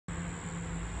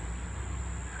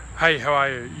Hey, how are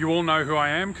you? You all know who I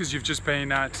am because you've just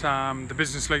been at the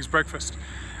Business League's breakfast.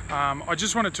 I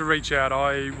just wanted to reach out.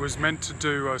 I was meant to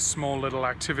do a small little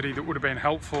activity that would have been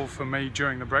helpful for me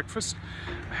during the breakfast.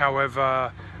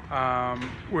 However,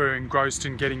 we're engrossed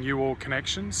in getting you all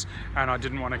connections and I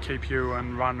didn't want to keep you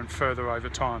and run further over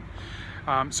time.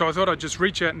 So I thought I'd just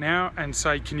reach out now and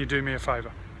say, can you do me a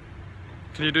favour?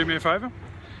 Can you do me a favour?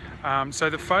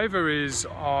 So the favour is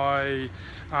I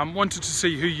wanted to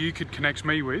see who you could connect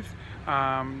me with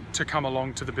to come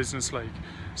along to the Business League.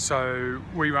 So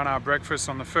we run our breakfast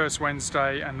on the first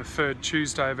Wednesday and the third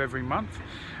Tuesday of every month,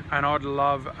 and I'd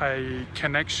love a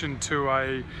connection to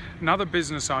another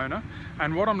business owner,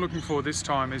 and what I'm looking for this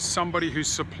time is somebody who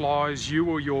supplies you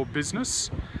or your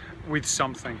business with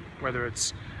something, whether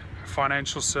it's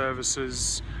financial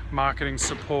services, marketing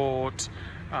support,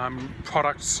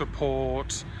 product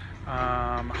support,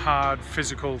 hard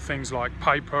physical things like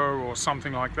paper or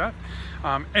something like that.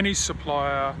 Any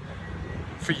supplier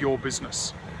for your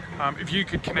business. If you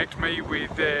could connect me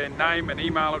with their name and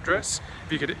email address,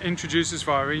 if you could introduce us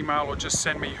via email or just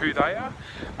send me who they are,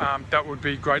 that would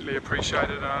be greatly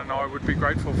appreciated and I would be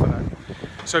grateful for that.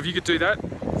 So if you could do that,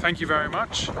 thank you very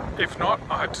much. If not,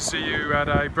 I hope to see you at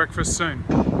a breakfast soon.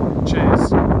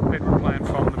 Cheers. Edward Plan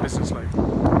from the Business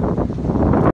League.